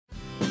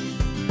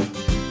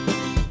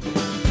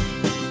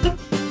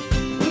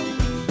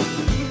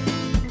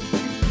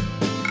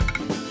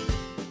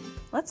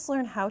let's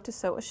learn how to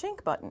sew a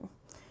shank button.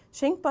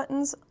 Shank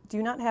buttons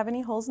do not have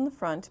any holes in the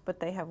front,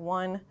 but they have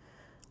one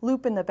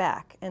loop in the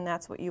back, and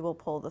that's what you will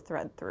pull the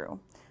thread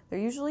through. They're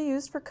usually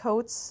used for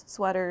coats,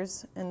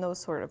 sweaters, and those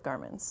sort of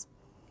garments.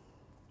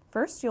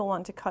 First, you'll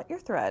want to cut your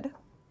thread.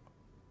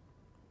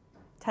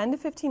 10 to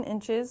 15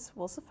 inches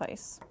will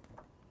suffice.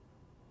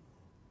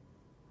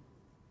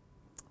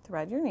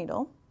 Thread your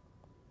needle.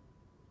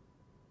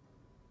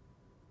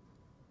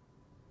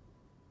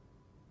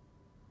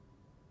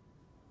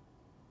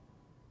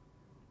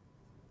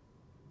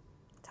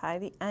 Tie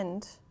the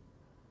end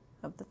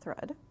of the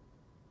thread.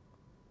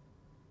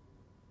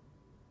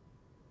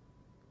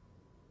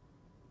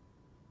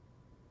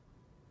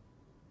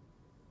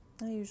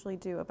 I usually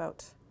do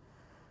about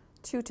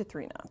 2 to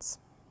 3 knots.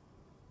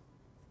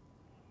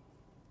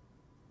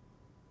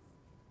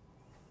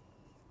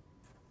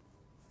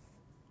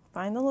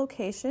 Find the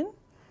location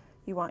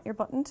you want your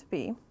button to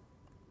be.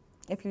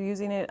 If you're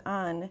using it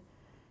on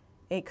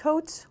a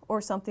coat or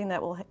something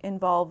that will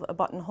involve a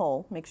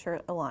buttonhole, make sure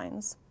it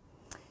aligns.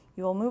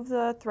 You will move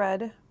the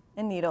thread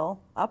and needle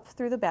up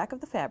through the back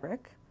of the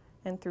fabric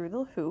and through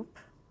the hoop.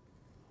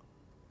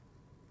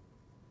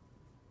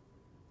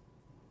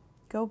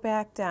 Go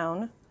back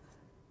down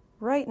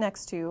right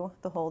next to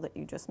the hole that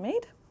you just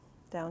made,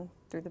 down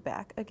through the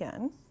back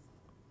again.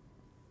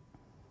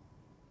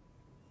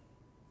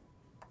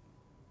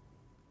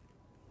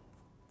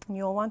 And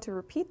you'll want to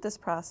repeat this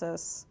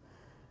process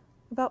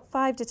about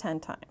 5 to 10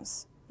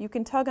 times. You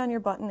can tug on your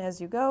button as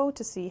you go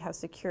to see how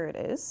secure it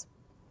is.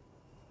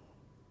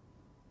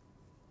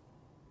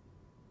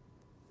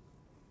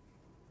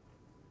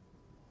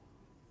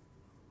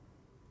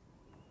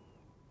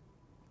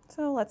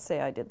 So let's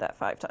say I did that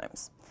 5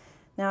 times.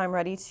 Now I'm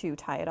ready to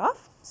tie it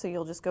off. So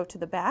you'll just go to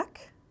the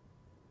back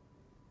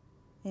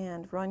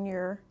and run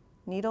your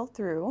needle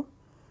through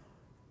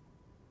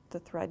the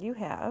thread you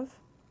have.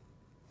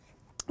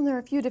 And there are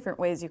a few different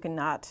ways you can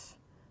knot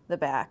the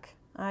back.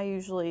 I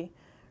usually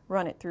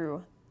run it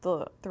through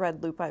the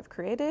thread loop I've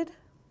created,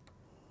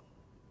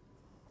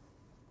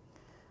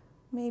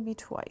 maybe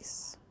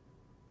twice.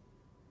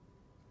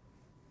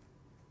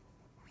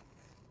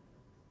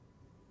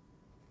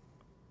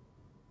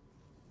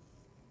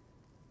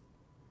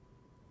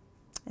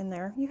 And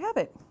there you have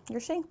it, your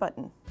shank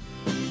button.